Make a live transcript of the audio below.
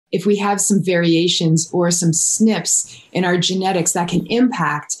if we have some variations or some SNPs in our genetics that can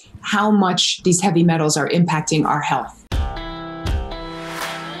impact how much these heavy metals are impacting our health.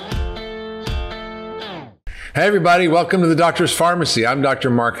 Hey everybody, welcome to the Doctor's Pharmacy. I'm Dr.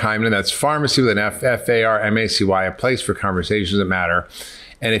 Mark Hyman, and that's pharmacy with an F, F-A-R-M-A-C-Y, a place for conversations that matter.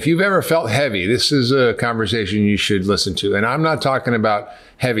 And if you've ever felt heavy, this is a conversation you should listen to. And I'm not talking about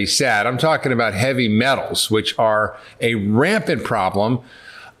heavy sad, I'm talking about heavy metals, which are a rampant problem,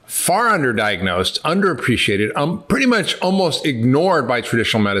 far underdiagnosed, underappreciated, pretty much almost ignored by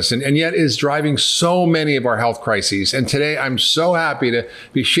traditional medicine, and yet is driving so many of our health crises. And today I'm so happy to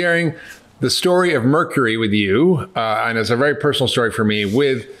be sharing the story of mercury with you, and it's a very personal story for me,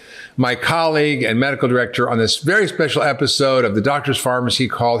 with my colleague and medical director on this very special episode of the Doctor's Pharmacy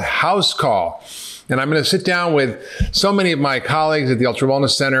called House Call. And I'm going to sit down with so many of my colleagues at the Ultra Wellness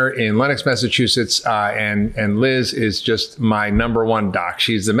Center in Lenox, Massachusetts, and Liz is just my number one doc.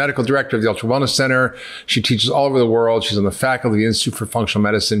 She's the medical director of the Ultra Wellness Center. She teaches all over the world. She's on the faculty of the Institute for Functional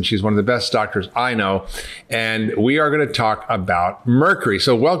Medicine. She's one of the best doctors I know. And we are going to talk about mercury.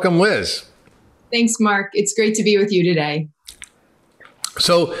 So welcome, Liz. Thanks, Mark. It's great to be with you today.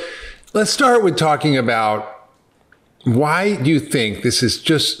 So let's start with talking about why do you think this is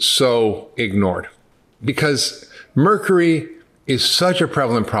just so ignored? Because mercury is such a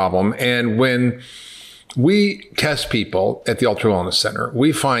prevalent problem. And when we test people at the Ultra Wellness Center,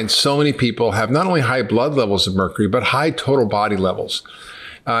 we find so many people have not only high blood levels of mercury, but high total body levels.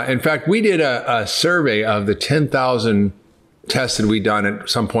 In fact, we did a survey of the 10,000 tests that we'd done at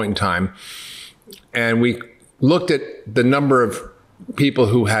some point in time. And we looked at the number of people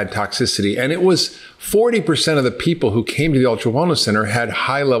who had toxicity, and it was 40% of the people who came to the Ultra Wellness Center had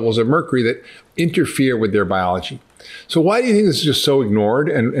high levels of mercury that interfere with their biology. So why do you think this is just so ignored?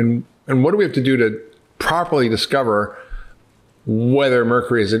 And what do we have to do to properly discover whether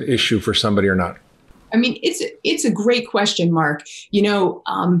mercury is an issue for somebody or not? I mean, it's a great question, Mark. You know,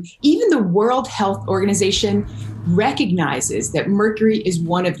 even the World Health Organization recognizes that mercury is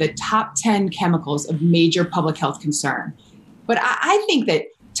one of the top 10 chemicals of major public health concern. But I think that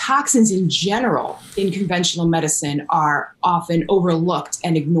toxins in general in conventional medicine are often overlooked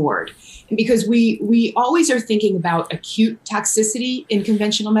and ignored. And because we always are thinking about acute toxicity in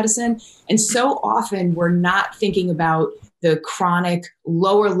conventional medicine, and so often we're not thinking about the chronic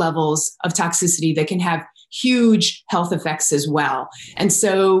lower levels of toxicity that can have huge health effects as well. And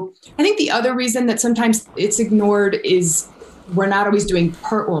so I think the other reason that sometimes it's ignored is we're not always doing,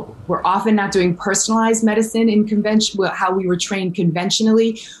 we're often not doing personalized medicine in how we were trained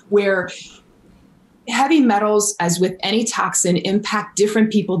conventionally, where heavy metals, as with any toxin, impact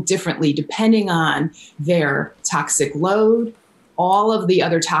different people differently depending on their toxic load, all of the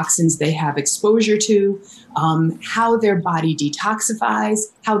other toxins they have exposure to, how their body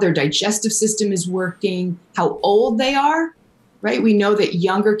detoxifies, how their digestive system is working, how old they are, right? We know that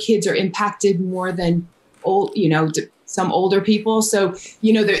younger kids are impacted more than some older people. So,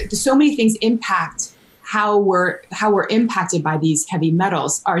 there's so many things impact how we're impacted by these heavy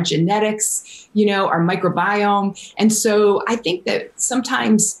metals, our genetics, our microbiome. And so I think that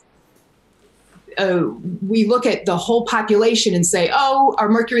sometimes we look at the whole population and say, oh, our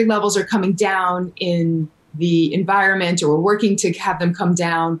mercury levels are coming down in the environment, or we're working to have them come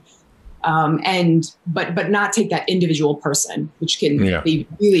down, but not take that individual person, which can be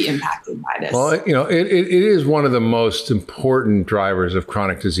really impacted by this. Well, it is one of the most important drivers of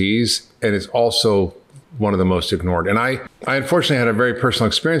chronic disease, and it's also one of the most ignored. And I unfortunately had a very personal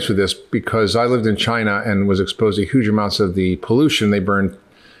experience with this because I lived in China and was exposed to huge amounts of the pollution. They burned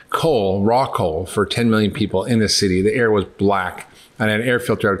coal, raw coal, for 10 million people in the city. The air was black, and I had an air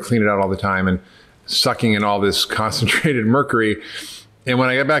filter. I would clean it out all the time, and sucking in all this concentrated mercury. And when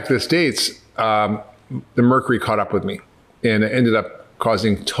I got back to the States, the mercury caught up with me, and it ended up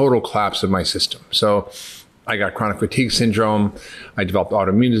causing total collapse of my system. So I got chronic fatigue syndrome. I developed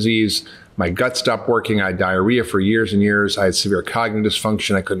autoimmune disease. My gut stopped working. I had diarrhea for years and years. I had severe cognitive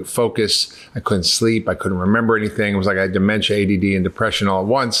dysfunction. I couldn't focus. I couldn't sleep. I couldn't remember anything. It was like I had dementia, ADD, and depression all at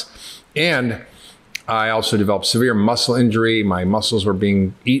once. And I also developed severe muscle injury. My muscles were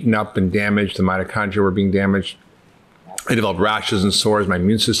being eaten up and damaged. The mitochondria were being damaged. I developed rashes and sores. My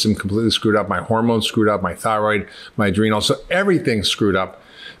immune system completely screwed up. My hormones screwed up. My thyroid, my adrenals. So everything screwed up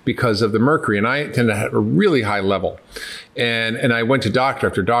because of the mercury. And I tend to have a really high level. And I went to doctor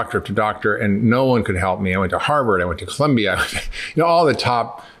after doctor after doctor, and no one could help me. I went to Harvard. I went to Columbia. All the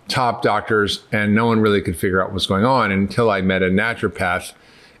top doctors, and no one really could figure out what was going on until I met a naturopath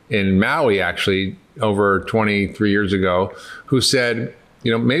in Maui, actually, over 23 years ago, who said,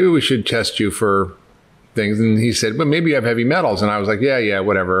 maybe we should test you for things. And he said, well, maybe you have heavy metals. And I was like, yeah,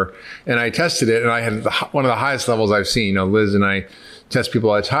 whatever. And I tested it, and I had one of the highest levels I've seen. Liz and I test people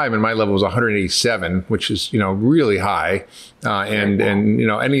all the time, and my level was 187, which is, really high. And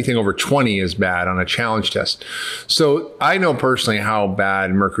anything over 20 is bad on a challenge test. So I know personally how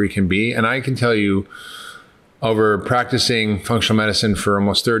bad mercury can be. And I can tell you, over practicing functional medicine for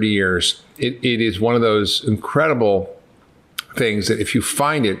almost 30 years, it is one of those incredible things that if you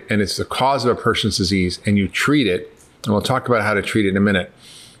find it and it's the cause of a person's disease and you treat it, and we'll talk about how to treat it in a minute,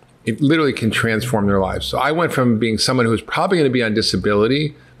 it literally can transform their lives. So I went from being someone who was probably going to be on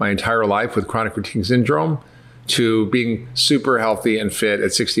disability my entire life with chronic fatigue syndrome to being super healthy and fit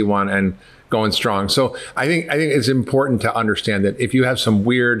at 61 and going strong. So I think it's important to understand that if you have some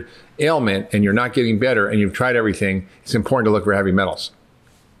weird ailment and you're not getting better and you've tried everything, it's important to look for heavy metals.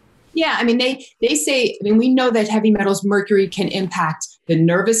 Yeah, I mean, they say, we know that heavy metals, mercury, can impact the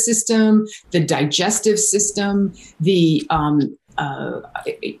nervous system, the digestive system,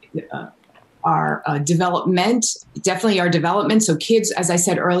 our development, definitely our development. So kids, as I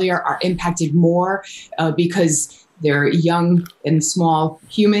said earlier, are impacted more because they're young and small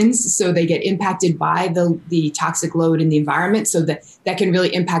humans, so they get impacted by the toxic load in the environment. So that can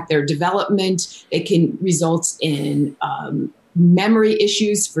really impact their development. It can result in memory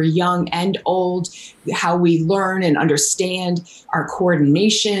issues for young and old, how we learn and understand, our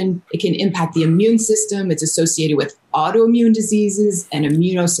coordination. It can impact the immune system. It's associated with autoimmune diseases and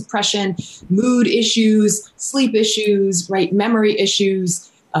immunosuppression, mood issues, sleep issues, right? Memory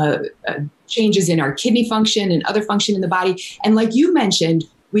issues, changes in our kidney function and other function in the body. And like you mentioned,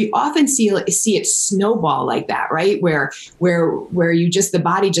 we often see it snowball like that, right? Where the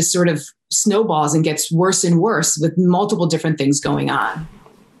body just sort of snowballs and gets worse and worse with multiple different things going on.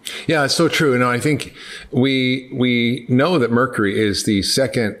 Yeah, it's so true. I think we know that mercury is the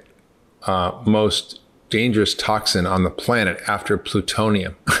second most dangerous toxin on the planet after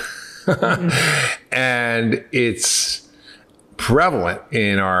plutonium. Mm-hmm. And it's prevalent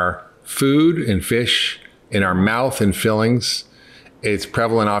in our food and fish, in our mouth and fillings. It's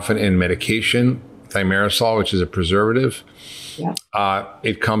prevalent often in medication, thimerosal, which is a preservative. Yeah.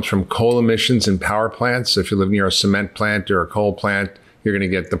 It comes from coal emissions in power plants. So if you live near a cement plant or a coal plant, you're going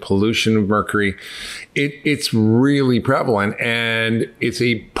to get the pollution of mercury. It's really prevalent, and it's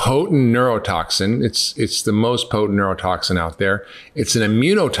a potent neurotoxin. It's the most potent neurotoxin out there. It's an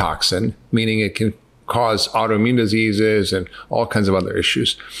immunotoxin, meaning it can cause autoimmune diseases and all kinds of other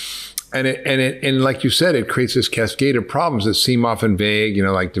issues. And like you said, it creates this cascade of problems that seem often vague,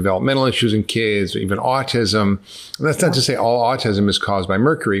 like developmental issues in kids, or even autism. And that's not to say all autism is caused by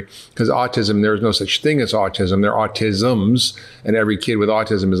mercury, because autism, there is no such thing as autism. There are autisms, and every kid with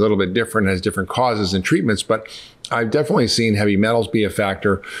autism is a little bit different, has different causes and treatments. But I've definitely seen heavy metals be a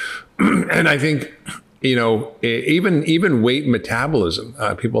factor. And I think, even weight metabolism,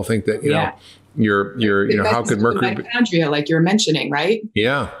 people think that, how could mercury mitochondria, like you're mentioning, right?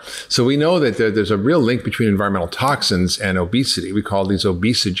 Yeah. So we know that there's a real link between environmental toxins and obesity. We call these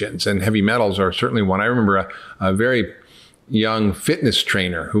obesogens, and heavy metals are certainly one. I remember a very young fitness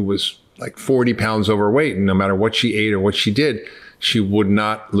trainer who was like 40 pounds overweight, and no matter what she ate or what she did, she would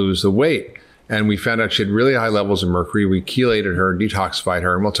not lose the weight. And we found out she had really high levels of mercury. We chelated her, detoxified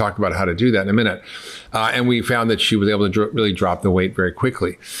her, and we'll talk about how to do that in a minute. And we found that she was able to really drop the weight very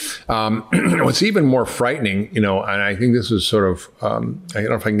quickly. What's even more frightening, and I think this was sort of, I don't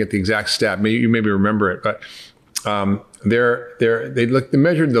know if I can get the exact stat, you maybe remember it, but they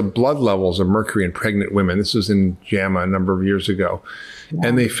measured the blood levels of mercury in pregnant women. This was in JAMA a number of years ago. Yeah.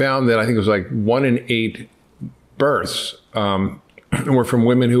 And they found that I think it was like 1 in 8 births were from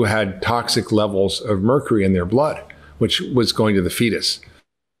women who had toxic levels of mercury in their blood, which was going to the fetus.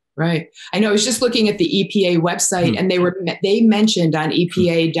 Right. I know. I was just looking at the EPA website, and they mentioned on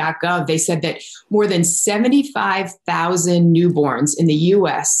EPA.gov, they said that more than 75,000 newborns in the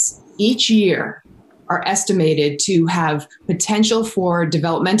U.S. each year are estimated to have potential for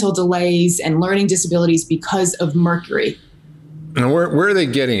developmental delays and learning disabilities because of mercury. And where are they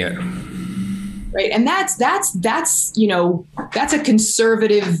getting it? Right. And that's a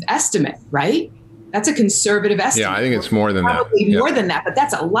conservative estimate, right? That's a conservative estimate. Yeah, I think it's more than that. Probably more than that, but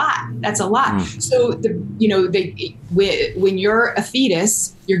that's a lot. That's a lot. Mm. So when you're a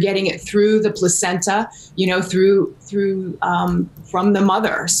fetus, you're getting it through the placenta, from the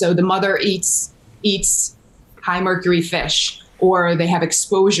mother. So the mother eats high mercury fish, or they have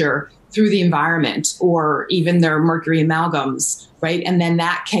exposure through the environment, or even their mercury amalgams, right? And then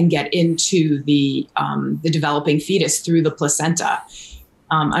that can get into the developing fetus through the placenta.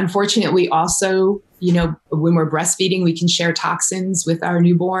 Unfortunately, also, when we're breastfeeding, we can share toxins with our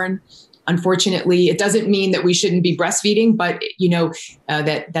newborn. unfortunately, it doesn't mean that we shouldn't be breastfeeding, but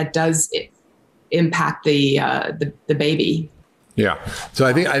that does impact the baby. Yeah. So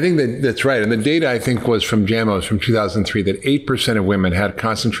I think that's right. And the data, I think, was from JAMOS from 2003 that 8% of women had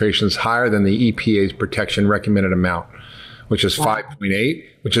concentrations higher than the EPA's protection recommended amount, which is 5.8,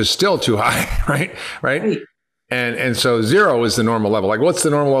 which is still too high, right? Right. And so 0 is the normal level. Like, what's the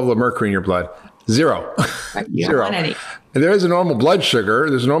normal level of mercury in your blood? 0. You 0. don't want any. And there is a normal blood sugar,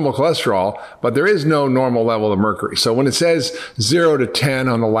 there's a normal cholesterol, but there is no normal level of mercury. So when it says 0 to 10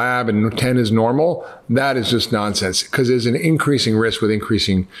 on the lab and 10 is normal, that is just nonsense, because there's an increasing risk with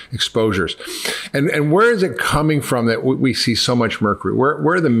increasing exposures. And where is it coming from that we see so much mercury?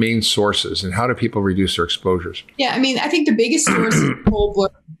 Where are the main sources, and how do people reduce their exposures? Yeah, I mean, I think the biggest source is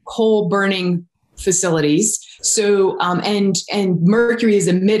coal burning facilities. So, and mercury is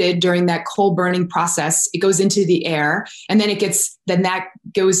emitted during that coal burning process. It goes into the air, and then that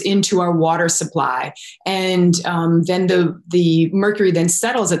goes into our water supply. And then the mercury then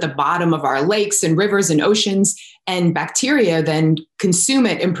settles at the bottom of our lakes and rivers and oceans, and bacteria then consume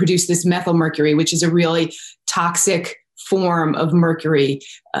it and produce this methylmercury, which is a really toxic form of mercury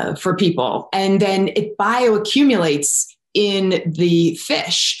for people. And then it bioaccumulates in the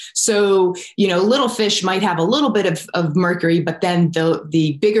fish. So, little fish might have a little bit of mercury, but then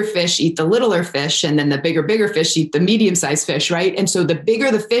the bigger fish eat the littler fish, and then the bigger fish eat the medium-sized fish, right? And so the bigger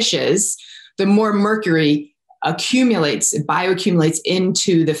the fish is, the more mercury it bioaccumulates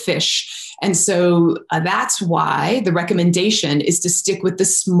into the fish. And so that's why the recommendation is to stick with the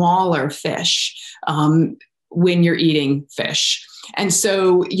smaller fish when you're eating fish. And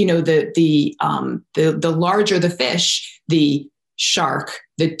so, the larger the fish, the shark,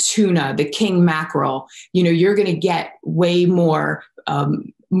 the tuna, the king mackerel, you're going to get way more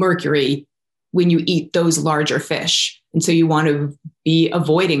mercury when you eat those larger fish. And so you want to be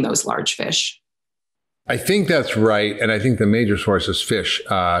avoiding those large fish. I think that's right. And I think the major source is fish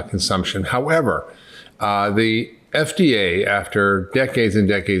consumption. However, the FDA, after decades and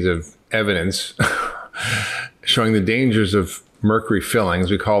decades of evidence showing the dangers of mercury fillings,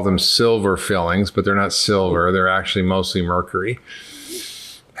 we call them silver fillings, but they're not silver, they're actually mostly mercury,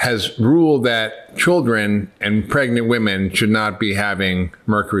 has ruled that children and pregnant women should not be having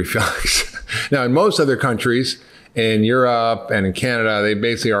mercury fillings. Now, in most other countries, in Europe and in Canada, they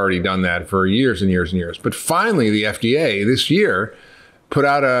basically already done that for years and years and years. But finally, the FDA this year put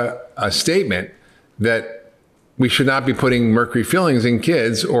out a statement that we should not be putting mercury fillings in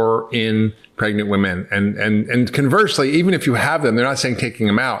kids or in pregnant women. And conversely, even if you have them, they're not saying taking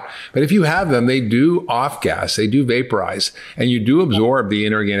them out, but if you have them, they do off gas, they do vaporize, and you do absorb the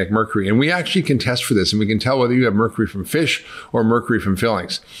inorganic mercury. And we actually can test for this, and we can tell whether you have mercury from fish or mercury from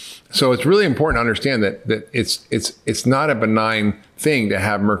fillings. So it's really important to understand that it's not a benign thing to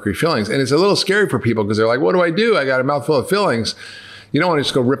have mercury fillings. And it's a little scary for people because they're like, what do? I got a mouthful of fillings. You don't want to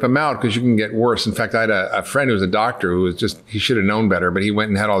just go rip them out because you can get worse. In fact, I had a friend who was a doctor who was he should have known better, but he went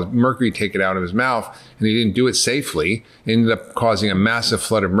and had all his mercury taken out of his mouth, and he didn't do it safely. It ended up causing a massive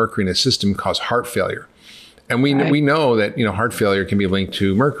flood of mercury in his system, caused heart failure. And we know that, heart failure can be linked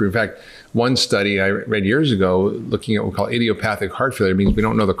to mercury. In fact, one study I read years ago looking at what we call idiopathic heart failure, means we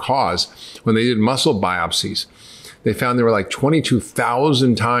don't know the cause. When they did muscle biopsies, they found there were like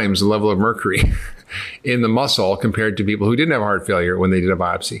 22,000 times the level of mercury in the muscle compared to people who didn't have heart failure when they did a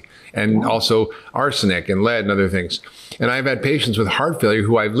biopsy, and also arsenic and lead and other things. And I've had patients with heart failure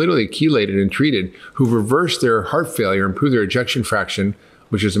who I've literally chelated and treated who reversed their heart failure, improved their ejection fraction,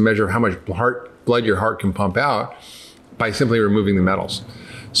 which is a measure of how much blood your heart can pump out, by simply removing the metals.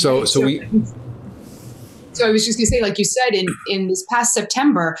 So I was just going to say, like you said, in this past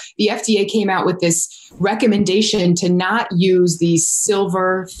September, the FDA came out with this recommendation to not use these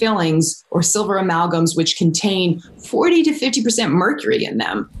silver fillings or silver amalgams, which contain 40 to 50% mercury in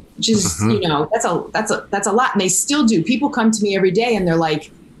them, which is, that's a lot. And they still do. People come to me every day and they're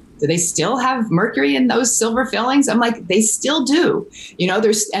like, do they still have mercury in those silver fillings? I'm like, they still do,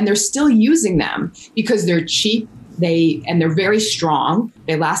 they're still using them because they're cheap. They're very strong.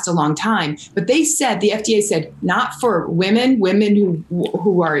 They last a long time. But the FDA said, not for women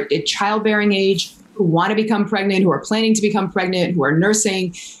who are at childbearing age, who want to become pregnant, who are planning to become pregnant, who are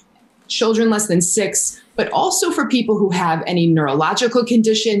nursing, children less than 6, but also for people who have any neurological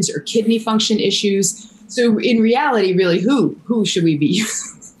conditions or kidney function issues. So in reality, really, who should we be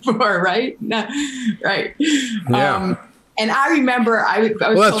using for, right? No, right. Yeah. And I remember I was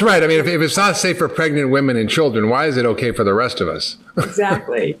well, that's right. I mean, if it's not safe for pregnant women and children, why is it okay for the rest of us?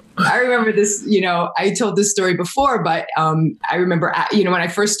 Exactly. I remember this, I told this story before, but I remember, when I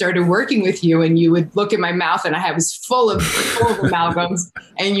first started working with you and you would look at my mouth and I was full of amalgams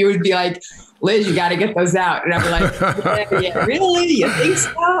and you would be like, Liz, you got to get those out. And I'd be like, yeah, really? You think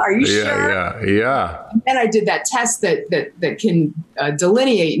so? Are you sure? Yeah. And then I did that test that can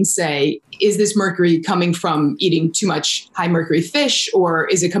delineate and say, is this mercury coming from eating too much high mercury fish, or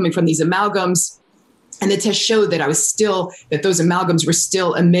is it coming from these amalgams? And the test showed that that those amalgams were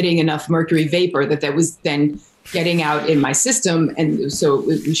still emitting enough mercury vapor that was then getting out in my system. And so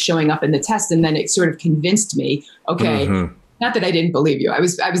it was showing up in the test. And then it sort of convinced me, okay, not that I didn't believe you. I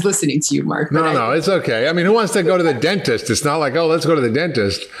was listening to you, Mark. No, it's okay. I mean, who wants to go to the dentist? It's not like, oh, let's go to the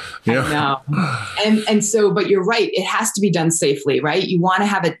dentist. I know. And so, but you're right. It has to be done safely, right? You want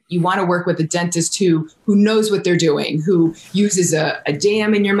to work with a dentist who knows what they're doing, who uses a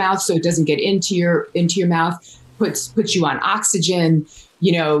dam in your mouth so it doesn't get into your mouth, puts you on oxygen,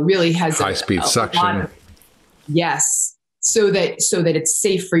 really has high-speed suction. Yes. So that it's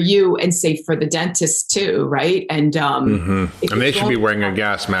safe for you and safe for the dentist too, right? And and they should be wearing a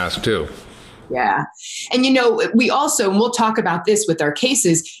gas mask too. Yeah. And we also, and we'll talk about this with our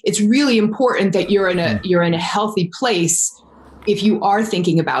cases, it's really important that you're in a healthy place if you are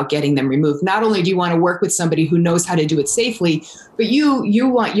thinking about getting them removed. Not only do you want to work with somebody who knows how to do it safely, but you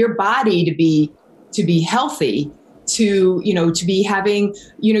want your body to be healthy, to be having,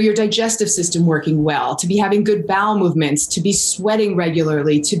 your digestive system working well, to be having good bowel movements, to be sweating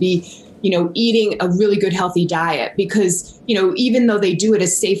regularly, to be, eating a really good, healthy diet. Because, even though they do it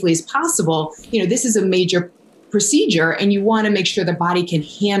as safely as possible, this is a major procedure and you want to make sure the body can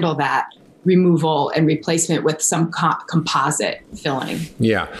handle that removal and replacement with some composite filling.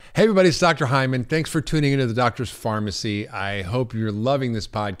 Yeah. Hey, everybody, it's Dr. Hyman. Thanks for tuning into the Doctor's Pharmacy. I hope you're loving this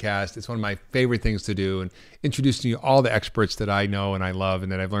podcast. It's one of my favorite things to do, and introducing you all the experts that I know and I love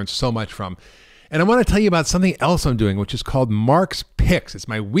and that I've learned so much from. And I want to tell you about something else I'm doing, which is called Mark's Picks. It's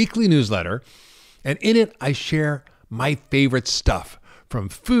my weekly newsletter, and in it, I share my favorite stuff, from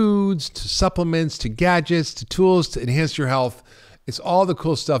foods to supplements to gadgets to tools to enhance your health. It's all the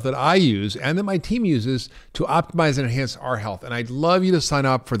cool stuff that I use and that my team uses to optimize and enhance our health. And I'd love you to sign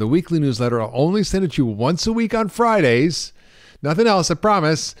up for the weekly newsletter. I'll only send it to you once a week on Fridays. Nothing else, I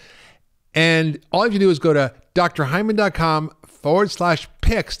promise. And all you have to do is go to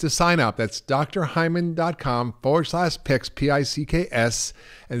drhyman.com/picks to sign up. That's drhyman.com/picks, P-I-C-K-S,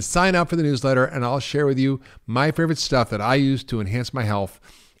 and sign up for the newsletter. And I'll share with you my favorite stuff that I use to enhance my health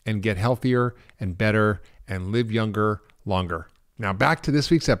and get healthier and better and live younger, longer. Now back to this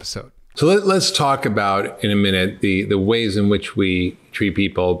week's episode. So let's talk about in a minute the ways in which we treat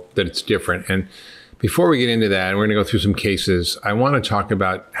people, that it's different. And before we get into that, we're going to go through some cases. I want to talk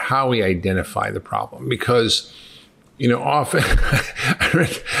about how we identify the problem, because often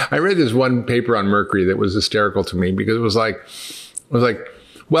I read this one paper on mercury that was hysterical to me, because it was like,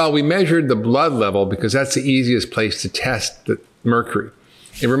 well, we measured the blood level because that's the easiest place to test the mercury.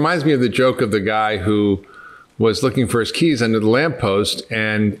 It reminds me of the joke of the guy who was looking for his keys under the lamppost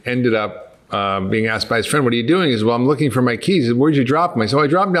and ended up being asked by his friend, what are you doing? He says, well, I'm looking for my keys. He said, where'd you drop them? I said, I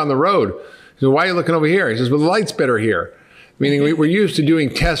dropped them down the road. He said, why are you looking over here? He says, well, the light's better here. Meaning we're used to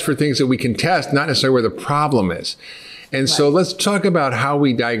doing tests for things that we can test, not necessarily where the problem is. And so let's talk about how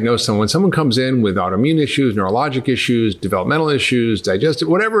we diagnose someone. When someone comes in with autoimmune issues, neurologic issues, developmental issues, digestive,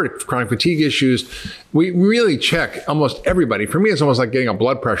 whatever, chronic fatigue issues, we really check almost everybody. For me, it's almost like getting a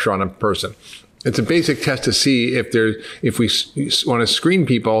blood pressure on a person. It's a basic test to see if we want to screen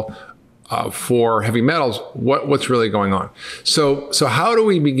people for heavy metals, what's really going on. So how do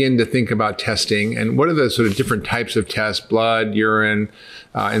we begin to think about testing, and what are the sort of different types of tests, blood, urine,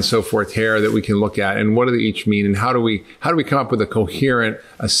 and so forth, hair, that we can look at, and what do they each mean, and how do we come up with a coherent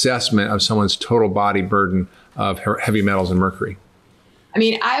assessment of someone's total body burden of heavy metals and mercury? I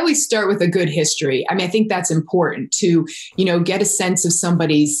mean, I always start with a good history. I mean, I think that's important to, get a sense of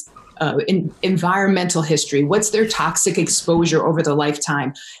somebody's environmental history. What's their toxic exposure over the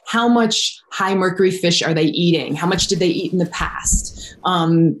lifetime? How much high mercury fish are they eating? How much did they eat in the past?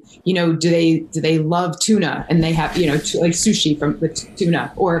 Do they love tuna and they have, like sushi with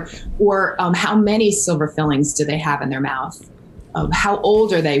tuna, or how many silver fillings do they have in their mouth? How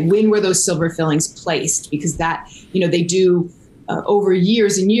old are they? When were those silver fillings placed? Because that, they do over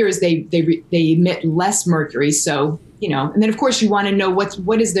years and years, they emit less mercury. So, and then of course you want to know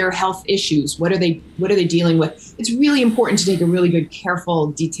what is their health issues? What are they dealing with? It's really important to take a really good,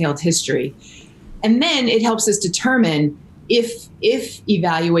 careful, detailed history. And then it helps us determine if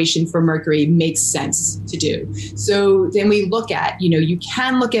evaluation for mercury makes sense to do. So then we look at, you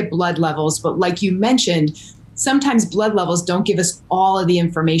can look at blood levels, but like you mentioned, sometimes blood levels don't give us all of the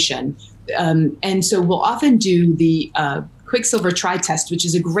information. And so we'll often do the Quicksilver Tri-test, which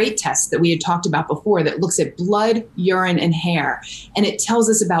is a great test that we had talked about before that looks at blood, urine, and hair. And it tells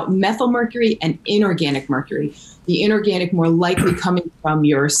us about methylmercury and inorganic mercury. The inorganic more likely coming from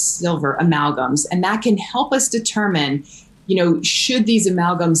your silver amalgams. And that can help us determine, should these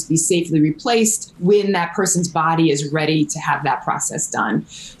amalgams be safely replaced when that person's body is ready to have that process done.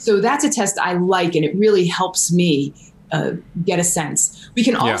 So that's a test I like, and it really helps me get a sense. We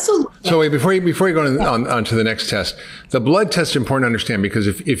can also So wait, before you go on to the next test, the blood test is important to understand, because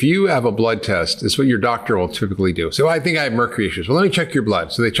if you have a blood test, it's what your doctor will typically do. So I think I have mercury issues. Well, let me check your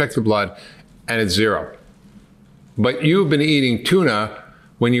blood. So they check the blood and it's 0. But you've been eating tuna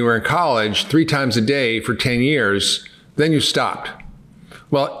when you were in college 3 times a day for 10 years, then you stopped.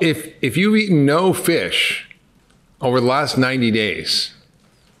 Well, if you've eaten no fish over the last 90 days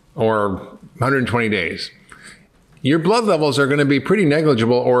or 120 days, your blood levels are going to be pretty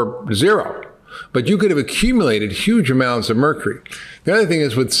negligible or 0, but you could have accumulated huge amounts of mercury. The other thing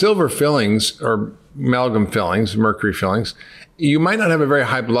is with silver fillings or amalgam fillings, mercury fillings, you might not have a very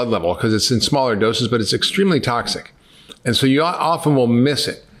high blood level because it's in smaller doses, but it's extremely toxic. And so you often will miss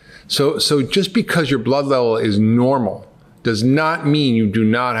it. So just because your blood level is normal does not mean you do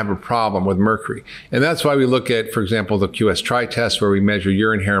not have a problem with mercury. And that's why we look at, for example, the QS Tri-test, where we measure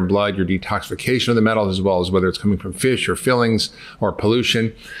urine, hair, and blood, your detoxification of the metals, as well as whether it's coming from fish or fillings or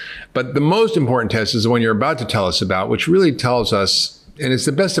pollution. But the most important test is the one you're about to tell us about, which really tells us, and it's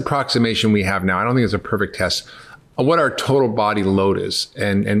the best approximation we have now, I don't think it's a perfect test, on what our total body load is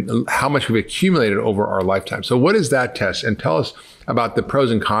and how much we've accumulated over our lifetime. So what is that test? And tell us about the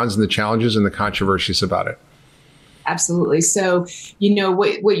pros and cons and the challenges and the controversies about it. Absolutely. So,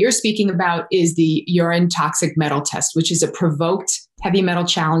 what you're speaking about is the urine toxic metal test, which is a provoked heavy metal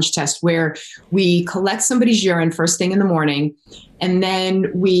challenge test where we collect somebody's urine first thing in the morning, and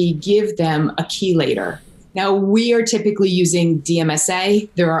then we give them a chelator. Now, we are typically using DMSA.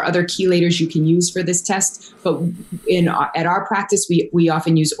 There are other chelators you can use for this test, but at our practice, we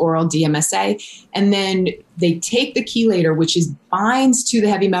often use oral DMSA. And then they take the chelator, which binds to the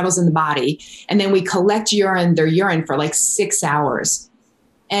heavy metals in the body, and then we collect their urine for like 6 hours.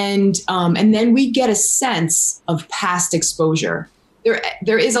 And then we get a sense of past exposure.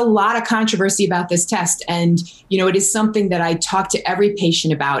 There is a lot of controversy about this test. And, it is something that I talk to every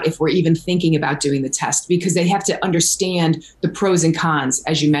patient about if we're even thinking about doing the test, because they have to understand the pros and cons,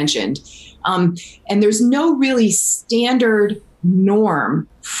 as you mentioned. And there's no really standard norm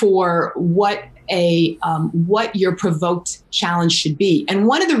for what your provoked challenge should be. And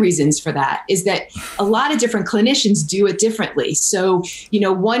one of the reasons for that is that a lot of different clinicians do it differently. So,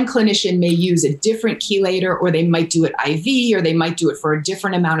 one clinician may use a different chelator, or they might do it IV, or they might do it for a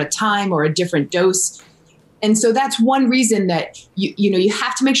different amount of time or a different dose. And so that's one reason that you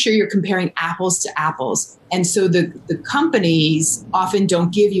have to make sure you're comparing apples to apples. And so the companies often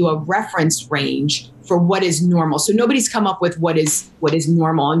don't give you a reference range for what is normal. So nobody's come up with what is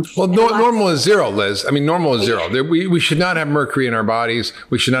normal. Normal is 0, Liz. I mean, normal is 0. We should not have mercury in our bodies.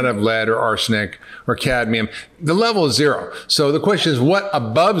 We should not have lead or arsenic or cadmium. The level is 0. So the question is, what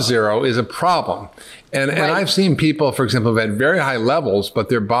above 0 is a problem? And I've seen people, for example, have had very high levels, but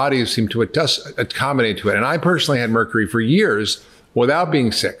their bodies seem to accommodate to it. And I personally had mercury for years without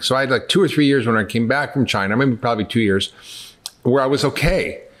being sick. So I had like 2 or 3 years when I came back from China, maybe probably 2 years, where I was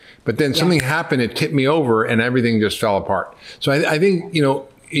okay. But then something happened, it tipped me over, and everything just fell apart. So I think,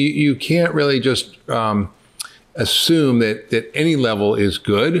 you can't really just assume that any level is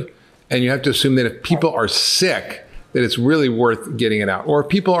good. And you have to assume that if people are sick, that it's really worth getting it out. Or if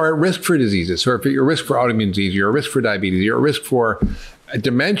people are at risk for diseases, or if you're at risk for autoimmune disease, you're at risk for diabetes, you're at risk for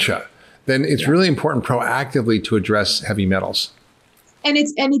dementia, then it's really important proactively to address heavy metals. And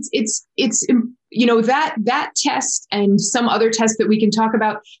it's that test and some other tests that we can talk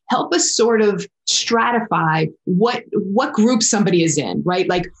about help us sort of stratify what group somebody is in, right?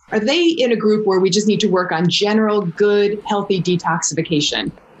 Like, are they in a group where we just need to work on general, good, healthy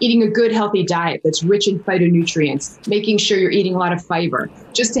detoxification? Eating a good, healthy diet that's rich in phytonutrients, making sure you're eating a lot of fiber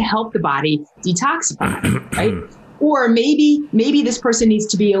just to help the body detoxify, right? Or maybe this person needs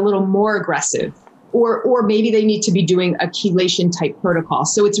to be a little more aggressive, or maybe they need to be doing a chelation type protocol.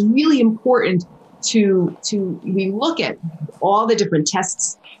 So it's really important we look at all the different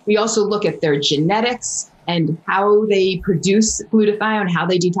tests. We also look at their genetics and how they produce glutathione, how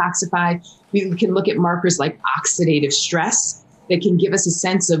they detoxify. We can look at markers like oxidative stress that can give us a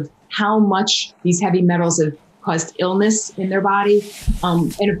sense of how much these heavy metals caused illness in their body.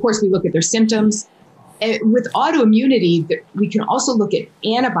 And of course, we look at their symptoms. With autoimmunity, we can also look at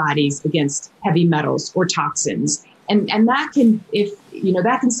antibodies against heavy metals or toxins. And that can,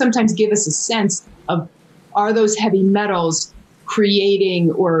 that can sometimes give us a sense of, are those heavy metals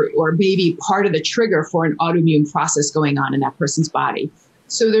creating or maybe part of the trigger for an autoimmune process going on in that person's body.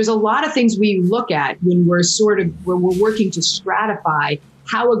 So there's a lot of things we look at when we're working to stratify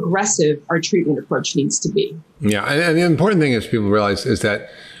how aggressive our treatment approach needs to be. Yeah, and the important thing is people realize is that,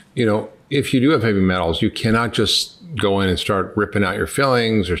 if you do have heavy metals, you cannot just go in and start ripping out your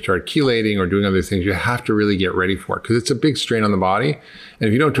fillings or start chelating or doing other things. You have to really get ready for it because it's a big strain on the body. And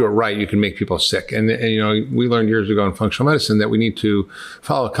if you don't do it right, you can make people sick. And we learned years ago in functional medicine that we need to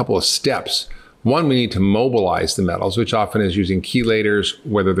follow a couple of steps. One, we need to mobilize the metals, which often is using chelators,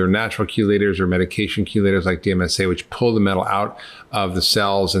 whether they're natural chelators or medication chelators like DMSA, which pull the metal out of the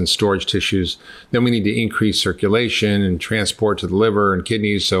cells and storage tissues. Then we need to increase circulation and transport to the liver and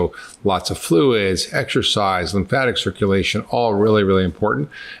kidneys. So lots of fluids, exercise, lymphatic circulation, all really, really important.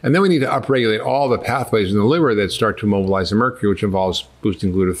 And then we need to upregulate all the pathways in the liver that start to mobilize the mercury, which involves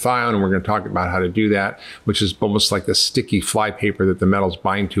boosting glutathione. And we're going to talk about how to do that, which is almost like the sticky flypaper that the metals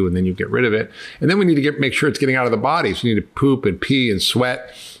bind to, and then you get rid of it. And then we need to make sure it's getting out of the body. So you need to poop and pee and sweat.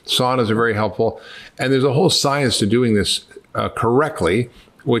 Saunas are very helpful. And there's a whole science to doing this correctly,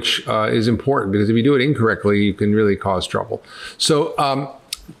 which is important because if you do it incorrectly, you can really cause trouble. So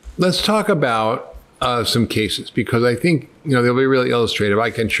let's talk about some cases because I think, they'll be really illustrative. I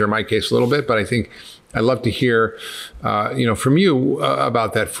can share my case a little bit, but I think I'd love to hear, from you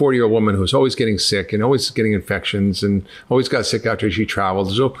about that 40-year-old woman who's always getting sick and always getting infections and always got sick after she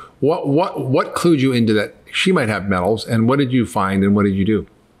traveled. So what clued you into that she might have metals, and what did you find and what did you do?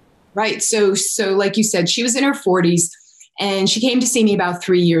 Right. So like you said, she was in her 40s and she came to see me about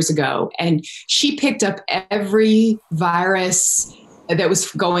 3 years ago, and she picked up every virus that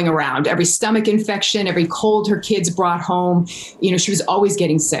was going around, every stomach infection, every cold her kids brought home. She was always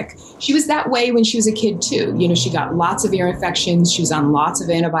getting sick. She was that way when she was a kid too. She got lots of ear infections. She was on lots of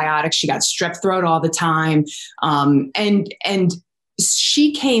antibiotics. She got strep throat all the time. And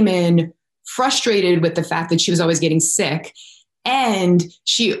she came in frustrated with the fact that she was always getting sick. And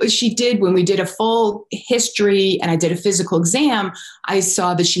she did, when we did a full history and I did a physical exam, I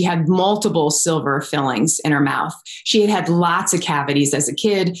saw that she had multiple silver fillings in her mouth. She had lots of cavities as a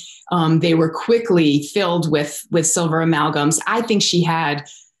kid. They were quickly filled with silver amalgams. I think she had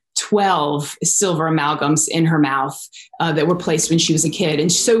 12 silver amalgams in her mouth that were placed when she was a kid.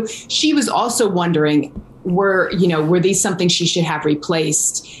 And so she was also wondering, were these something she should have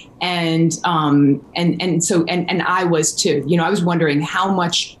replaced? And I was too. I was wondering how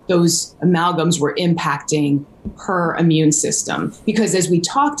much those amalgams were impacting her immune system, because as we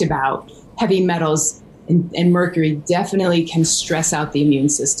talked about, heavy metals and mercury definitely can stress out the immune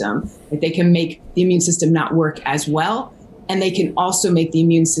system. Like they can make the immune system not work as well, and they can also make the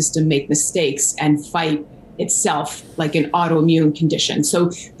immune system make mistakes and fight itself like an autoimmune condition. So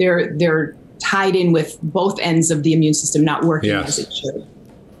they're tied in with both ends of the immune system not working as it should.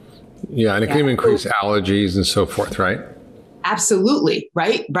 Yeah, and it can even increase allergies and so forth, right? Absolutely,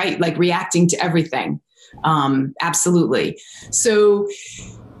 right? Like reacting to everything. Absolutely. So,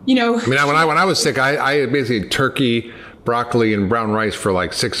 when I was sick, I had basically turkey, broccoli, and brown rice for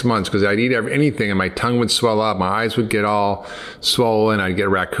like 6 months because I'd eat anything and my tongue would swell up, my eyes would get all swollen, I'd get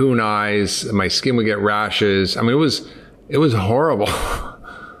raccoon eyes, my skin would get rashes. It was horrible.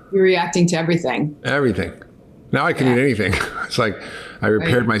 You're reacting to everything. Everything. Now I can eat anything. It's like I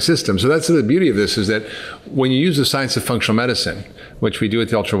repaired my system. So that's the beauty of this, is that when you use the science of functional medicine, which we do at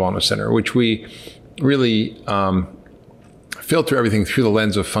the Ultra Wellness Center, which we really filter everything through the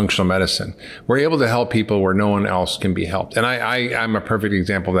lens of functional medicine, we're able to help people where no one else can be helped. And I'm a perfect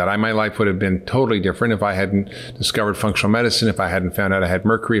example of that. My life would have been totally different if I hadn't discovered functional medicine, if I hadn't found out I had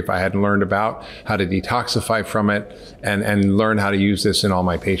mercury, if I hadn't learned about how to detoxify from it and learn how to use this in all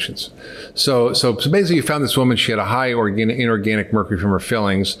my patients. So basically you found this woman, she had a high inorganic mercury from her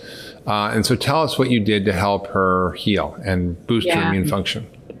fillings. And so tell us what you did to help her heal and boost her immune function.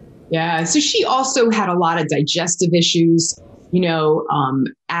 Yeah. So she also had a lot of digestive issues,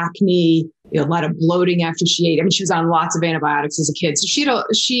 acne, a lot of bloating after she ate. She was on lots of antibiotics as a kid. So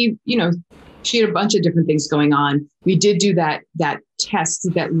she had a bunch of different things going on. We did do that test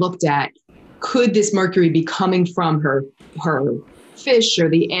that looked at, could this mercury be coming from her fish or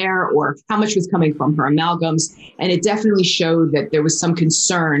the air, or how much was coming from her amalgams? And it definitely showed that there was some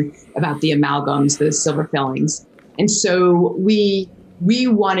concern about the amalgams, the silver fillings. And so we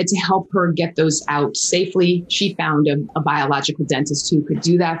wanted to help her get those out safely. She found a biological dentist who could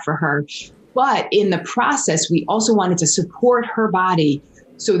do that for her. But in the process, we also wanted to support her body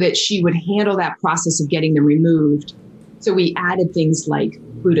so that she would handle that process of getting them removed. So we added things like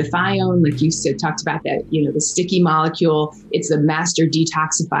glutathione, like you said, talked about that, the sticky molecule. It's a master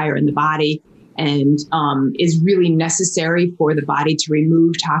detoxifier in the body and is really necessary for the body to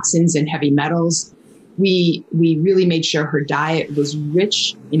remove toxins and heavy metals. We really made sure her diet was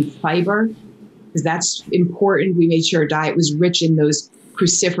rich in fiber, because that's important. We made sure her diet was rich in those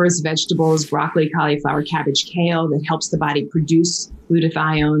cruciferous vegetables, broccoli, cauliflower, cabbage, kale, that helps the body produce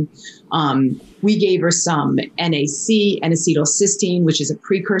glutathione. We gave her some NAC, N-acetylcysteine, which is a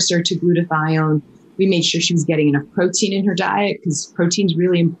precursor to glutathione. We made sure she was getting enough protein in her diet, because protein is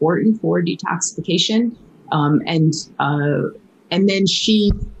really important for detoxification. And then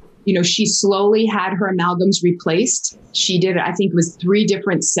she slowly had her amalgams replaced. She did, I think it was 3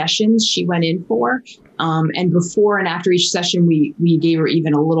 different sessions she went in for. And before and after each session, we gave her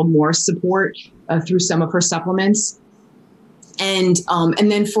even a little more support through some of her supplements. And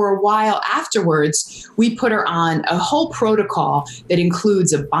then for a while afterwards, we put her on a whole protocol that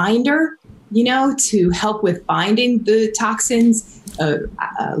includes a binder, to help with binding the toxins,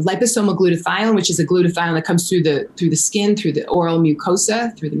 liposomal glutathione, which is a glutathione that comes through the skin, through the oral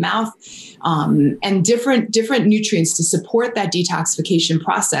mucosa, through the mouth, and different nutrients to support that detoxification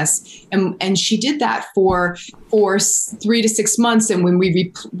process. And she did that for 3 to 6 months. And when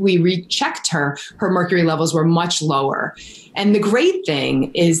we rechecked her mercury levels were much lower. And the great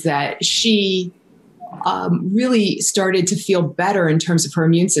thing is that she really started to feel better in terms of her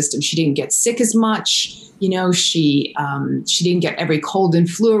immune system. She didn't get sick as much. She didn't get every cold and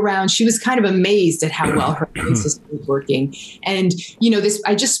flu around. She was kind of amazed at how well her immune system was working. And,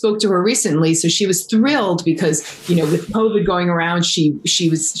 I just spoke to her recently. So she was thrilled because, with COVID going around, she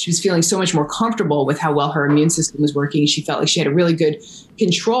was feeling so much more comfortable with how well her immune system was working. She felt like she had a really good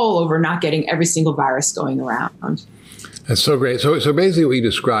control over not getting every single virus going around. That's so great. So basically what you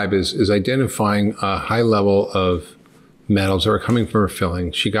describe is identifying a high level of metals that are coming from her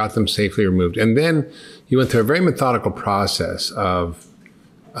filling. She got them safely removed. And then you went through a very methodical process of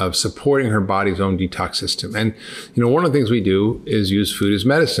supporting her body's own detox system. And, one of the things we do is use food as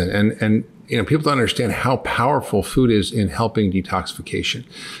medicine. And people don't understand how powerful food is in helping detoxification.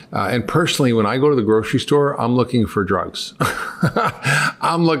 And personally, when I go to the grocery store, I'm looking for drugs.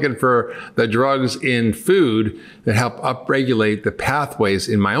 I'm looking for the drugs in food that help upregulate the pathways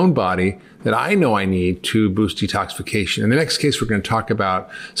in my own body that I know I need to boost detoxification. In the next case, we're going to talk about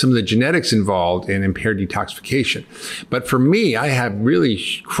some of the genetics involved in impaired detoxification. But for me, I have really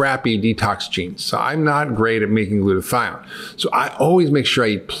crappy detox genes. So I'm not great at making glutathione. So I always make sure I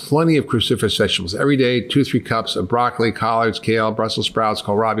eat plenty of cruciferous vegetables every day, 2-3 cups of broccoli, collards, kale, Brussels sprouts,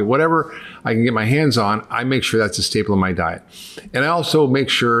 kohlrabi, whatever I can get my hands on. I make sure that's a staple in my diet. And I also make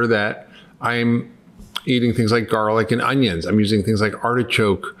sure that I'm eating things like garlic and onions. I'm using things like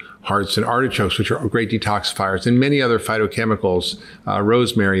artichoke hearts and artichokes, which are great detoxifiers, and many other phytochemicals,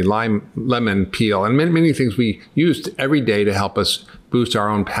 rosemary, lime, lemon peel, and many things we use every day to help us boost our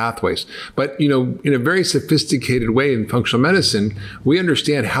own pathways. But, in a very sophisticated way in functional medicine, we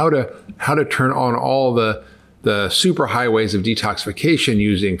understand how to turn on all the super highways of detoxification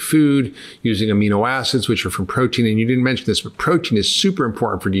using food, using amino acids, which are from protein. And you didn't mention this, but protein is super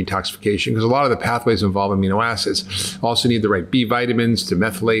important for detoxification because a lot of the pathways involve amino acids. Also need the right B vitamins to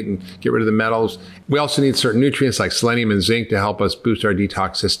methylate and get rid of the metals. We also need certain nutrients like selenium and zinc to help us boost our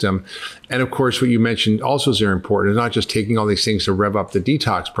detox system. And of course, what you mentioned also is very important, is not just taking all these things to rev up the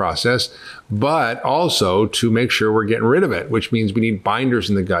detox process, but also to make sure we're getting rid of it, which means we need binders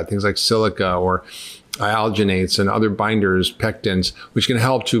in the gut, things like silica or alginates and other binders, pectins, which can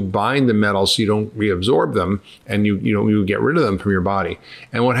help to bind the metals so you don't reabsorb them and you get rid of them from your body.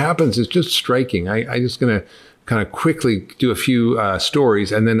 And what happens is just striking. I'm just going to kind of quickly do a few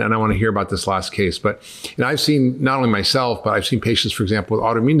stories, and I want to hear about this last case. But I've seen not only myself, but I've seen patients, for example, with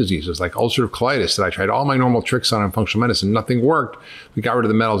autoimmune diseases like ulcerative colitis that I tried all my normal tricks on in functional medicine. Nothing worked. We got rid of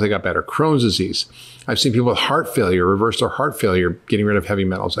the metals. They got better. Crohn's disease. I've seen people with heart failure reverse their heart failure, getting rid of heavy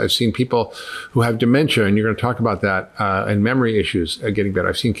metals. I've seen people who have dementia, and you're going to talk about that, and memory issues getting better.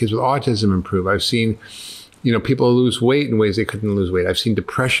 I've seen kids with autism improve. I've seen people lose weight in ways they couldn't lose weight. I've seen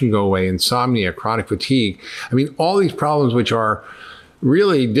depression go away, insomnia, chronic fatigue. I mean, all these problems which are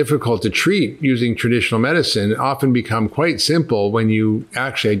really difficult to treat using traditional medicine often become quite simple when you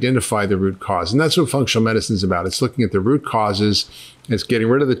actually identify the root cause. And that's what functional medicine is about. It's looking at the root causes. It's getting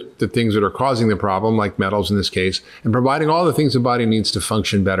rid of the things that are causing the problem, like metals in this case, and providing all the things the body needs to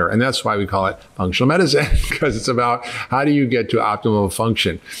function better. And that's why we call it functional medicine, because it's about how do you get to optimal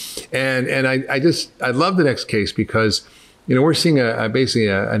function. And I love the next case because we're seeing basically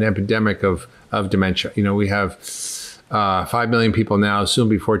an epidemic of dementia. We have 5 million people now, soon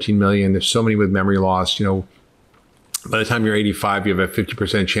be 14 million. There's so many with memory loss. By the time you're 85, you have a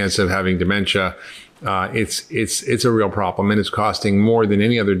 50% chance of having dementia. It's a real problem, and it's costing more than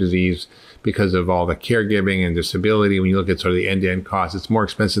any other disease because of all the caregiving and disability. When you look at sort of the end-to-end costs, it's more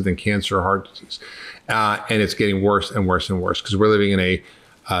expensive than cancer or heart disease. And it's getting worse and worse and worse because we're living in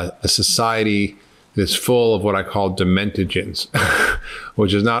a society that's full of what I call dementogens,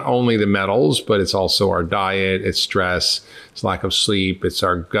 which is not only the metals, but it's also our diet, it's stress, it's lack of sleep, it's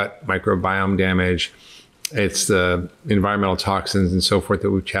our gut microbiome damage, it's the environmental toxins and so forth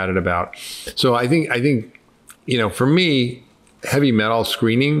that we've chatted about. So I think for me, heavy metal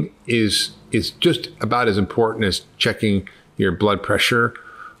screening is just about as important as checking your blood pressure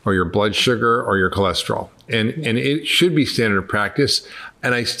or your blood sugar or your cholesterol. And it should be standard practice.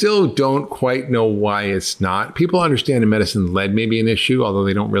 And I still don't quite know why it's not. People understand in medicine lead may be an issue, although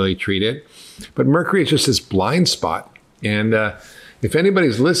they don't really treat it. But mercury is just this blind spot. And if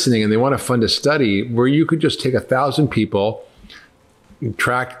anybody's listening and they want to fund a study where you could just take 1,000 people,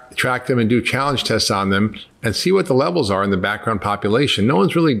 track them and do challenge tests on them and see what the levels are in the background population. No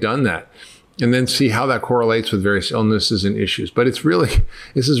one's really done that. And then see how that correlates with various illnesses and issues. But this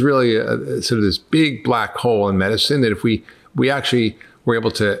is really sort of this big black hole in medicine that if we actually were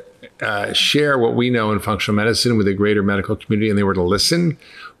able to share what we know in functional medicine with the greater medical community and they were to listen,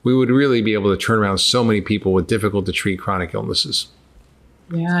 we would really be able to turn around so many people with difficult to treat chronic illnesses.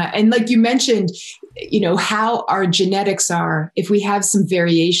 Yeah. And like you mentioned, how our genetics are, if we have some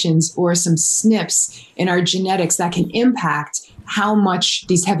variations or some SNPs in our genetics that can impact how much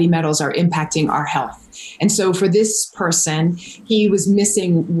these heavy metals are impacting our health. And so for this person, he was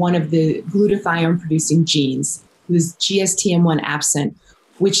missing one of the glutathione producing genes. It was GSTM1 absent,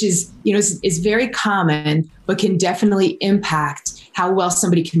 which is very common, but can definitely impact how well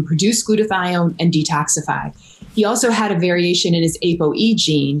somebody can produce glutathione and detoxify. He also had a variation in his ApoE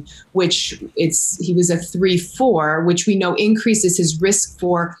gene, which he was a 3/4, which we know increases his risk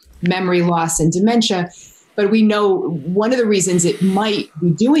for memory loss and dementia. But we know one of the reasons it might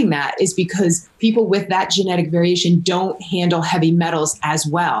be doing that is because people with that genetic variation don't handle heavy metals as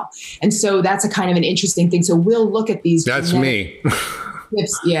well. And so that's a kind of an interesting thing. So we'll look at these. That's me.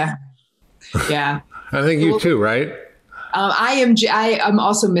 Tips. Yeah. Yeah. I think you too, right? I am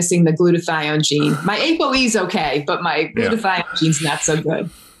also missing the glutathione gene. My ApoE is okay, but my glutathione gene's not so good.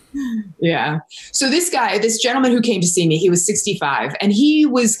 Yeah. So this gentleman who came to see me, he was 65 and he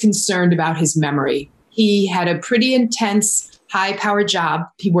was concerned about his memory. He had a pretty intense, high-powered job.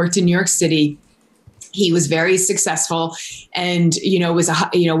 He worked in New York City. He was very successful and, was,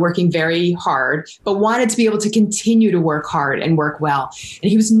 working very hard, but wanted to be able to continue to work hard and work well. And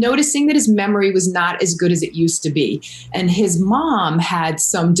he was noticing that his memory was not as good as it used to be. And his mom had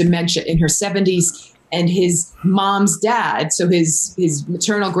some dementia in her 70s. And his mom's dad, so his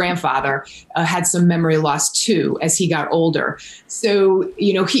maternal grandfather, had some memory loss too as he got older. So,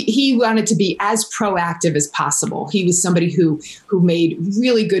 he wanted to be as proactive as possible. He was somebody who made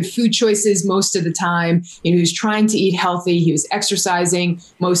really good food choices most of the time. He was trying to eat healthy. He was exercising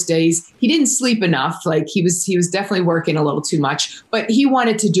most days. He didn't sleep enough. Like he was definitely working a little too much, but he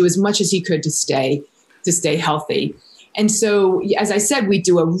wanted to do as much as he could to stay healthy. And so, as I said, we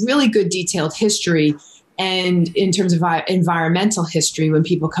do a really good detailed history and in terms of environmental history when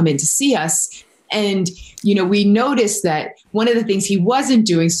people come in to see us. And, we noticed that one of the things he wasn't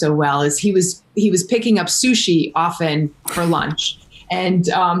doing so well is he was picking up sushi often for lunch. And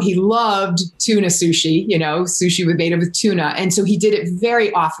he loved tuna sushi, sushi was made with tuna. And so he did it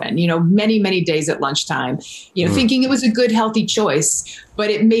very often, many, many days at lunchtime, thinking it was a good, healthy choice. But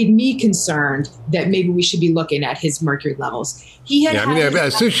it made me concerned that maybe we should be looking at his mercury levels.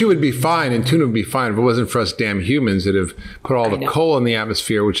 Sushi would be fine and tuna would be fine if it wasn't for us damn humans that have put all the coal in the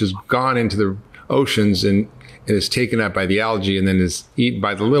atmosphere, which has gone into the oceans and is taken up by the algae and then is eaten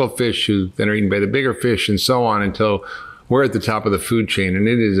by the little fish who then are eaten by the bigger fish and so on until we're at the top of the food chain, and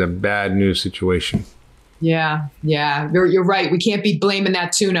it is a bad news situation. Yeah. You're right. We can't be blaming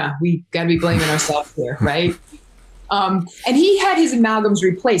that tuna. We got to be blaming ourselves here, right? And he had his amalgams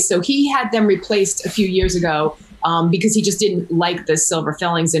replaced. So he had them replaced a few years ago because he just didn't like the silver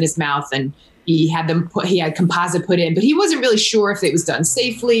fillings in his mouth, and he had composite put in, but he wasn't really sure if it was done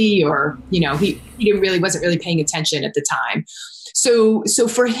safely or, he wasn't really paying attention at the time. So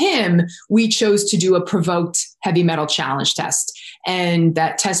for him, we chose to do a provoked heavy metal challenge test. And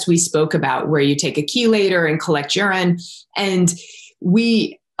that test we spoke about where you take a chelator and collect urine. And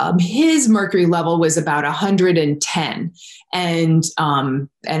we his mercury level was about 110. And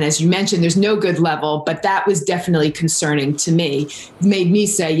as you mentioned, there's no good level, but that was definitely concerning to me. It made me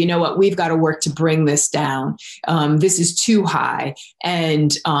say, you know what, we've got to work to bring this down. This is too high.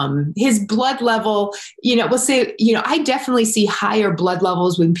 And his blood level, we'll say, I definitely see higher blood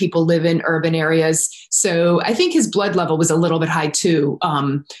levels when people live in urban areas. So I think his blood level was a little bit high too.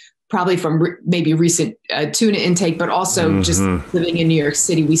 Probably from maybe recent tuna intake, but also just living in New York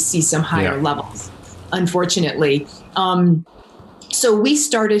City, we see some higher levels, unfortunately. So we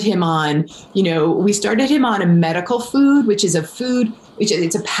started him on, a medical food, which is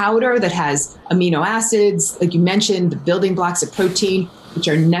it's a powder that has amino acids, like you mentioned, the building blocks of protein, which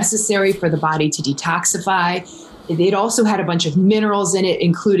are necessary for the body to detoxify. It also had a bunch of minerals in it,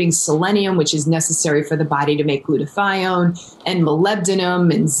 including selenium, which is necessary for the body to make glutathione, and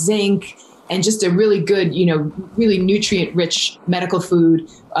molybdenum and zinc, and just a really good, really nutrient-rich medical food.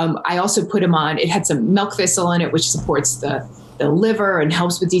 I also put him on, it had some milk thistle in it, which supports the liver and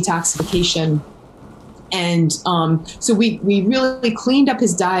helps with detoxification. And so we really cleaned up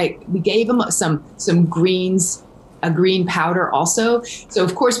his diet. We gave him some greens, a green powder also. So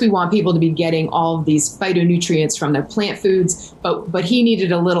of course we want people to be getting all of these phytonutrients from their plant foods, but he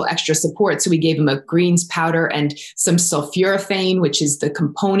needed a little extra support. So we gave him a greens powder and some sulforaphane, which is the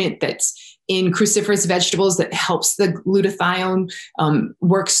component that's in cruciferous vegetables that helps the glutathione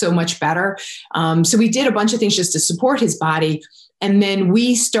work so much better. So we did a bunch of things just to support his body. And then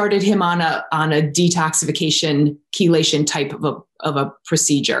we started him on a detoxification chelation type of a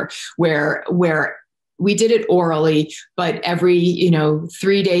procedure where we did it orally, but every,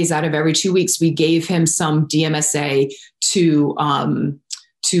 3 days out of every 2 weeks, we gave him some DMSA to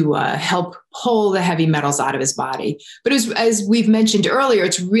help pull the heavy metals out of his body. But as we've mentioned earlier,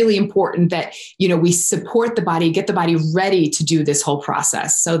 it's really important that, we support the body, get the body ready to do this whole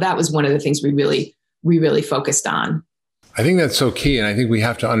process. So that was one of the things we really focused on. I think that's so key. And I think we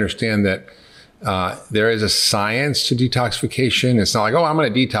have to understand that there is a science to detoxification. It's not like, I'm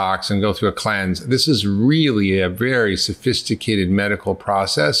going to detox and go through a cleanse. This is really a very sophisticated medical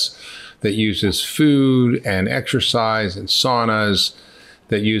process that uses food and exercise and saunas,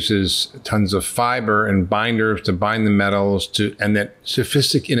 that uses tons of fiber and binders to bind the metals and that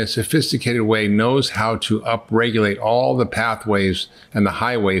in a sophisticated way knows how to upregulate all the pathways and the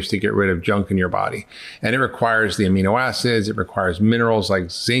highways to get rid of junk in your body. And it requires the amino acids, it requires minerals like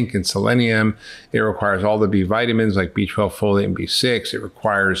zinc and selenium, it requires all the B vitamins like B12, folate, and B6, it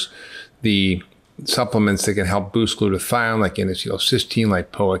requires the supplements that can help boost glutathione like N-acetylcysteine,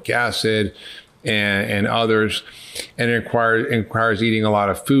 lipoic acid, and others. And it requires eating a lot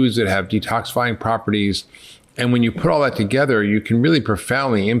of foods that have detoxifying properties. And when you put all that together, you can really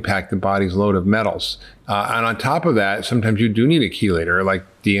profoundly impact the body's load of metals. And on top of that, sometimes you do need a chelator like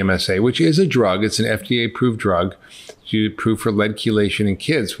DMSA, which is a drug. It's an FDA-approved drug. It's approved for lead chelation in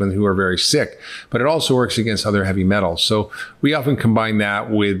kids who are very sick, but it also works against other heavy metals. So we often combine that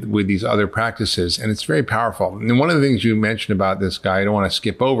with these other practices, and it's very powerful. And one of the things you mentioned about this guy, I don't want to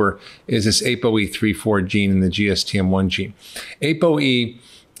skip over, is this ApoE34 gene in the GSTM1 gene. ApoE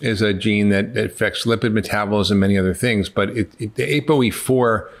is a gene that affects lipid metabolism and many other things, but the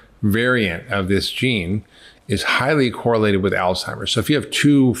ApoE4 variant of this gene is highly correlated with Alzheimer's. So if you have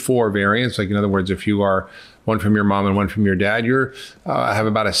 2-4 variants, like in other words, if you are one from your mom and one from your dad, you have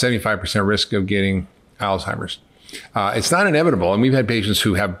about a 75% risk of getting Alzheimer's. It's not inevitable. And we've had patients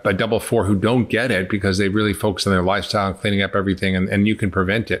who have a double 4 who don't get it because they really focus on their lifestyle and cleaning up everything, and you can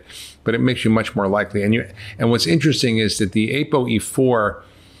prevent it. But it makes you much more likely. And what's interesting is that the ApoE4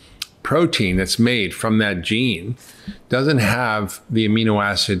 protein that's made from that gene doesn't have the amino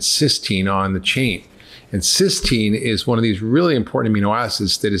acid cysteine on the chain. And cysteine is one of these really important amino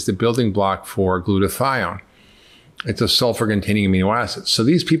acids that is the building block for glutathione. It's a sulfur-containing amino acid. So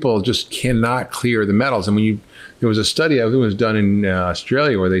these people just cannot clear the metals. And there was a study, I think it was done in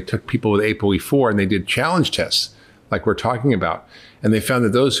Australia, where they took people with ApoE4 and they did challenge tests, like we're talking about. And they found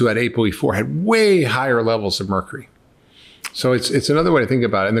that those who had ApoE4 had way higher levels of mercury. So it's another way to think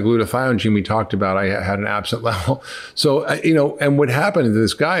about it. And the glutathione gene we talked about, I had an absent level. So, and what happened to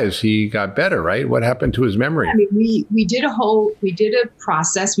this guy is he got better, right? What happened to his memory? I mean, we did a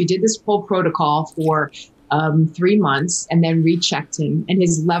process. We did this whole protocol for 3 months and then rechecked him, and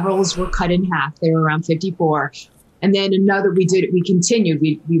his levels were cut in half. They were around 54. And then we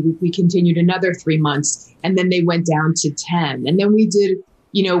continued another 3 months, and then they went down to 10. And then we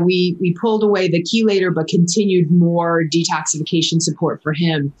pulled away the chelator, but continued more detoxification support for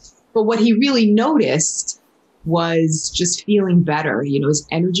him. But what he really noticed was just feeling better. His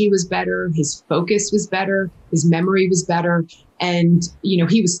energy was better, his focus was better, his memory was better. And,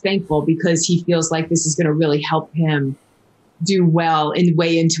 he was thankful because he feels like this is going to really help him do well in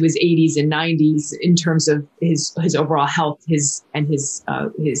way into his 80s and 90s in terms of his overall health, his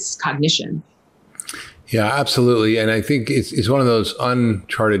cognition. Yeah, absolutely. And I think it's one of those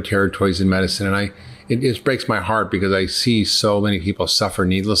uncharted territories in medicine. And it just breaks my heart because I see so many people suffer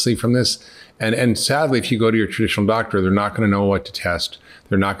needlessly from this. And sadly, if you go to your traditional doctor, they're not going to know what to test.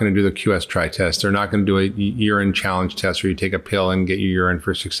 They're not going to do the QS-TRI test. They're not going to do a urine challenge test where you take a pill and get your urine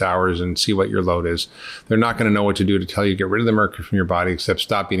for 6 hours and see what your load is. They're not going to know what to do to tell you to get rid of the mercury from your body except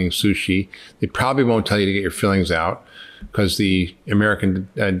stop eating sushi. They probably won't tell you to get your fillings out because the American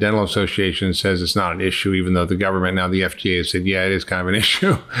Dental Association says it's not an issue, even though the government, now the FDA, has said, yeah, it is kind of an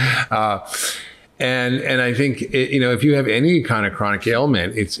issue. And I think, if you have any kind of chronic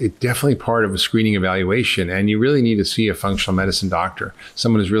ailment, it's definitely part of a screening evaluation. And you really need to see a functional medicine doctor,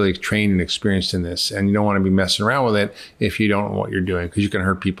 someone who's really trained and experienced in this. And you don't want to be messing around with it if you don't know what you're doing, because you can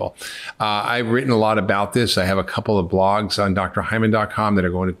hurt people. I've written a lot about this. I have a couple of blogs on drhyman.com that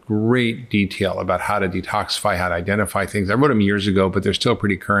are going into great detail about how to detoxify, how to identify things. I wrote them years ago, but they're still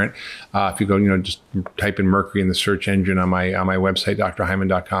pretty current. If you go, just type in Mercury in the search engine on my website,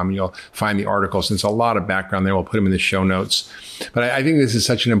 drhyman.com, and you'll find the articles. It's a lot of background there. We'll put them in the show notes. But I think this is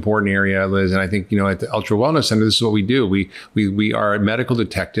such an important area, Liz. And I think, at the Ultra Wellness Center, this is what we do. We are medical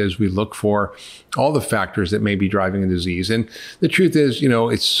detectives. We look for all the factors that may be driving a disease. And the truth is,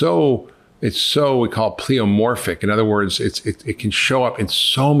 it's so we call it pleomorphic. In other words, it can show up in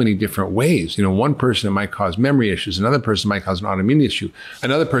so many different ways. One person, it might cause memory issues. Another person might cause an autoimmune issue.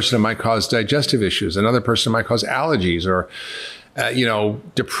 Another person, it might cause digestive issues. Another person might cause allergies or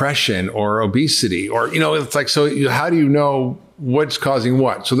depression or obesity, or, it's like, so how do you know what's causing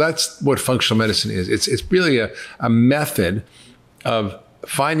what? So that's what functional medicine is. It's really a method of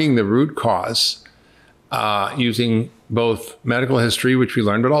finding the root cause, using both medical history, which we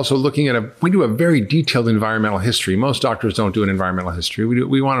learned, but also looking at we do a very detailed environmental history. Most doctors don't do an environmental history.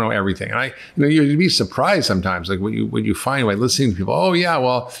 We want to know everything. And you'd be surprised sometimes, like what you find by listening to people. Oh yeah,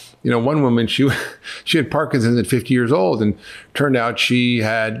 well, one woman, she had Parkinson's at 50 years old, and turned out she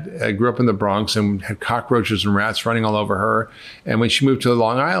grew up in the Bronx and had cockroaches and rats running all over her. And when she moved to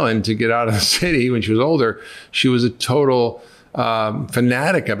Long Island to get out of the city when she was older, she was a total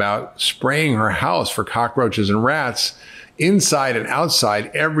fanatic about spraying her house for cockroaches and rats inside and outside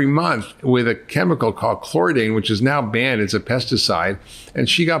every month with a chemical called chloridane, which is now banned. It's a pesticide. And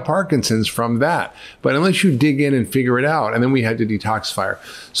she got Parkinson's from that. But unless you dig in and figure it out, and then we had to detoxify her.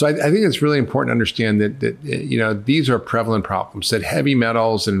 So I think it's really important to understand that these are prevalent problems, that heavy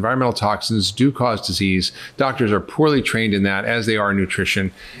metals and environmental toxins do cause disease. Doctors are poorly trained in that, as they are in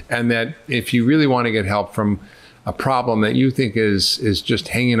nutrition. And that if you really want to get help from a problem that you think is just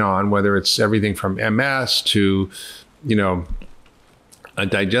hanging on, whether it's everything from MS to,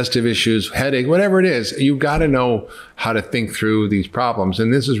 digestive issues, headache, whatever it is, you've got to know how to think through these problems.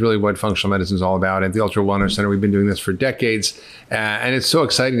 And this is really what functional medicine is all about. At the Ultra Wellness Center, we've been doing this for decades. And it's so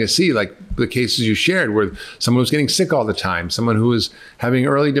exciting to see, like the cases you shared, where someone was getting sick all the time, someone who was having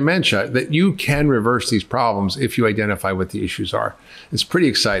early dementia, that you can reverse these problems if you identify what the issues are. It's pretty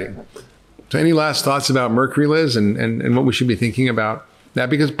exciting. So any last thoughts about mercury, Liz, and what we should be thinking about that?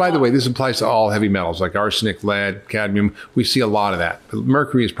 Because, by the way, this applies to all heavy metals like arsenic, lead, cadmium. We see a lot of that. But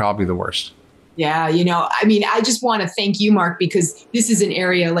mercury is probably the worst. Yeah, I just want to thank you, Mark, because this is an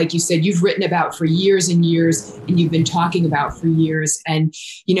area, like you said, you've written about for years and years, and you've been talking about for years. And,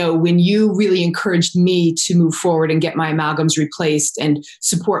 when you really encouraged me to move forward and get my amalgams replaced and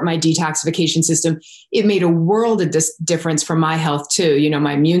support my detoxification system, it made a world of difference for my health too.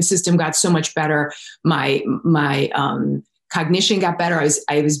 My immune system got so much better. My cognition got better.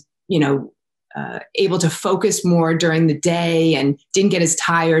 I was able to focus more during the day and didn't get as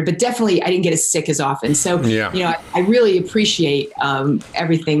tired, but definitely I didn't get as sick as often. So, I really appreciate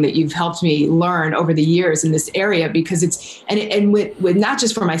everything that you've helped me learn over the years in this area, because it's, and with not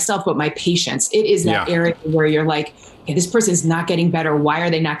just for myself, but my patients, it is that area where you're like, okay, this person's not getting better. Why are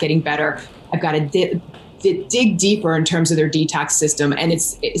they not getting better? I've got to dig deeper in terms of their detox system. And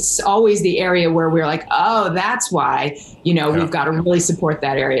it's always the area where we're like, oh, that's why, we've got to really support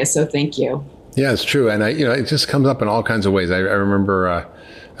that area. So thank you. Yeah, it's true. And it just comes up in all kinds of ways. I remember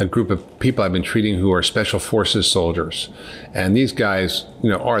a group of people I've been treating who are special forces soldiers. And these guys,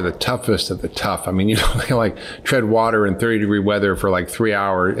 are the toughest of the tough. I mean, they like tread water in 30-degree weather for like 3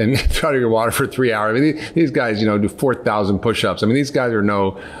 hours and tread your water for 3 hours. I mean, these guys, do 4,000 push-ups. I mean, these guys are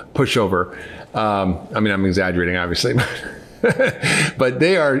no pushover. I'm exaggerating, obviously, but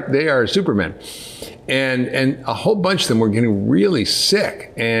they are supermen. And a whole bunch of them were getting really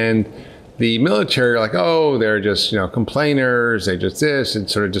sick. And the military are like, oh, they're just, complainers, they just this, and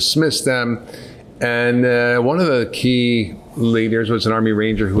sort of dismiss them. And one of the key leaders was an Army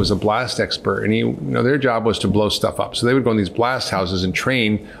Ranger who was a blast expert, and their job was to blow stuff up. So they would go in these blast houses and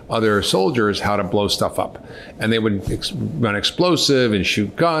train other soldiers how to blow stuff up. And they would run explosive and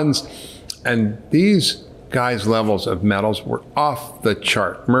shoot guns. And these guys' levels of metals were off the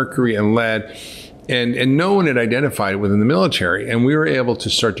chart, mercury and lead. And no one had identified it within the military. And we were able to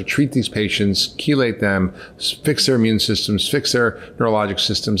start to treat these patients, chelate them, fix their immune systems, fix their neurologic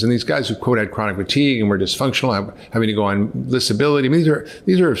systems. And these guys who, quote, had chronic fatigue and were dysfunctional, having to go on disability, I mean,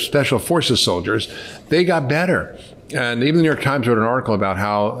 these are special forces soldiers. They got better. And even the New York Times wrote an article about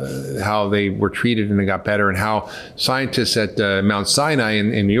how they were treated and they got better, and how scientists at Mount Sinai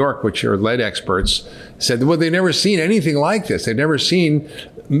in New York, which are lead experts, said, well, they've never seen anything like this. They've never seen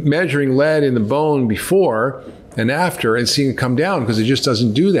measuring lead in the bone before and after and seeing it come down, because it just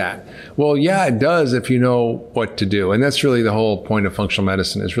doesn't do that. Well, yeah, it does if you know what to do. And that's really the whole point of functional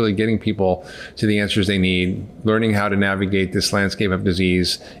medicine, is really getting people to the answers they need, learning how to navigate this landscape of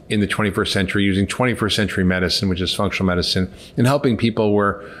disease in the 21st century using 21st century medicine, which is functional medicine, and helping people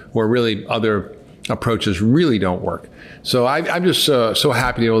where really other approaches really don't work. So I'm just so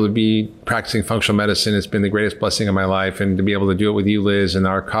happy to be able to be practicing functional medicine. It's been the greatest blessing of my life, and to be able to do it with you, Liz, and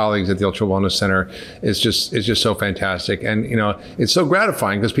our colleagues at the Ultra Wellness Center is just so fantastic. And it's so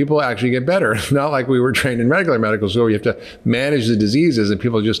gratifying because people actually get better. Not like we were trained in regular medical school, where you have to manage the diseases and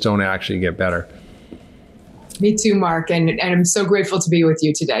people just don't actually get better. Me too, Mark, and I'm so grateful to be with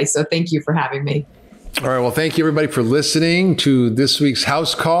you today. So thank you for having me. All right. Well, thank you, everybody, for listening to this week's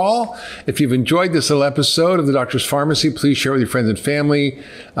House Call. If you've enjoyed this little episode of The Doctor's Pharmacy, please share it with your friends and family.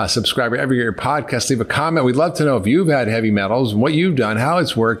 Subscribe wherever you get your podcast. Leave a comment. We'd love to know if you've had heavy metals, what you've done, how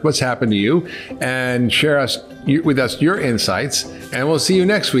it's worked, what's happened to you, and share with us your insights. And we'll see you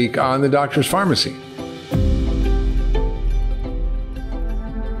next week on The Doctor's Pharmacy.